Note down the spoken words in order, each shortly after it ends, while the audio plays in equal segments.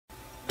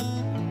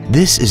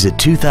This is a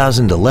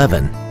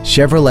 2011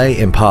 Chevrolet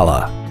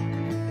Impala.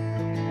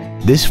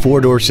 This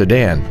four-door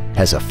sedan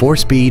has a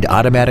 4-speed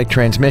automatic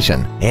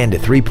transmission and a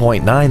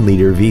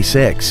 3.9-liter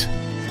V6.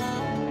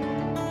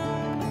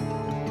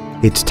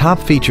 Its top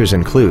features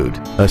include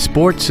a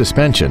sport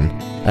suspension,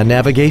 a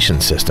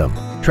navigation system,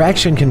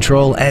 traction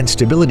control and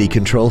stability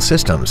control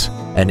systems,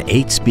 an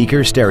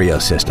 8-speaker stereo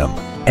system,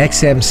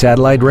 XM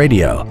satellite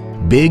radio,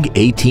 big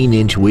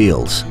 18-inch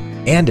wheels,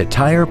 and a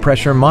tire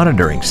pressure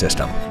monitoring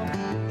system.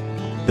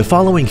 The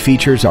following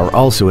features are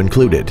also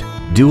included: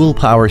 dual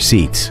power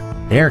seats,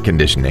 air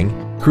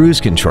conditioning, cruise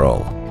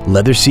control,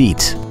 leather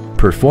seats,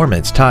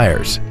 performance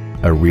tires,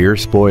 a rear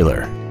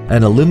spoiler,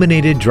 an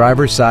illuminated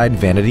driver's side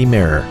vanity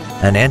mirror,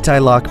 an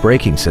anti-lock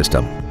braking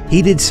system,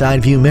 heated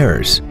side view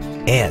mirrors,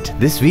 and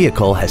this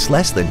vehicle has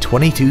less than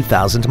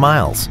 22,000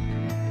 miles.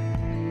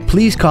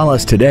 Please call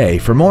us today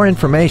for more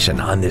information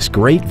on this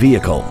great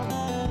vehicle.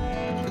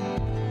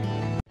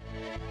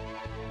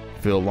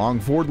 Phil Long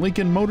Ford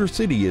Lincoln Motor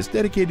City is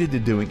dedicated to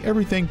doing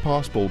everything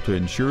possible to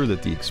ensure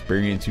that the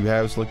experience you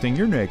have selecting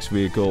your next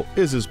vehicle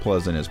is as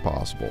pleasant as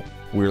possible.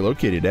 We're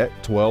located at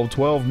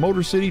 1212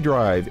 Motor City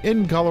Drive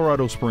in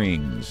Colorado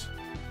Springs.